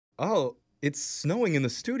Oh, it's snowing in the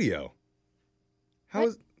studio.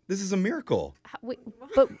 This is a miracle. Wait,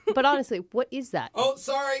 but honestly, what is that? Oh,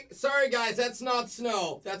 sorry guys, that's not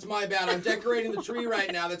snow. That's my bad. I'm decorating the tree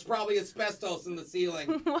right now. That's probably asbestos in the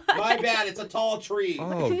ceiling. My bad. It's a tall tree.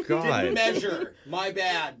 Oh God. Didn't measure. My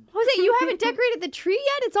bad. Jose, you haven't decorated the tree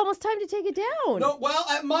yet? It's almost time to take it down. No, well,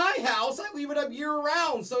 at my house, I leave it up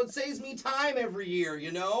year-round, so it saves me time every year,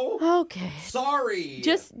 you know? Okay. Sorry.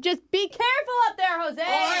 Just be careful up there, Jose. Oh,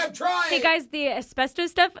 I am trying. Hey, guys, the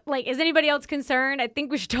asbestos stuff, like, is anybody else concerned? I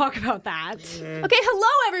think we should talk about that. Okay,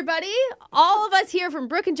 hello, everybody. All of us here from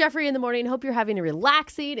Brooke and Jeffrey in the morning hope you're having a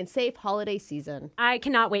relaxing and safe holiday season. I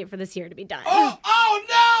cannot wait for this year to be done. Oh,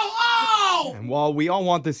 no! Oh! And while we all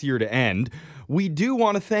want this year to end, we do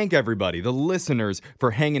want to thank everybody, the listeners,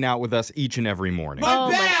 for hanging out with us each and every morning.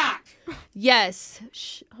 My back! Yes.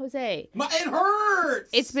 Shh, Jose. It hurts!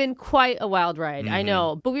 It's been quite a wild ride, I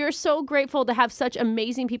know. But we are so grateful to have such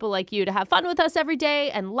amazing people like you to have fun with us every day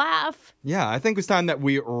and laugh. Yeah, I think it's time that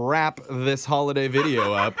we wrap this holiday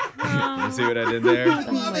video up. You see what I did there? I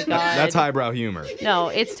love it. God. That's highbrow humor. No,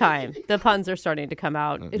 it's time. The puns are starting to come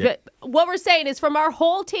out. Yeah. What we're saying is from our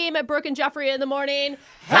whole team at Brooke and Jeffrey in the morning,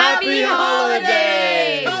 Happy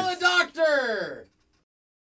holidays! Call a doctor!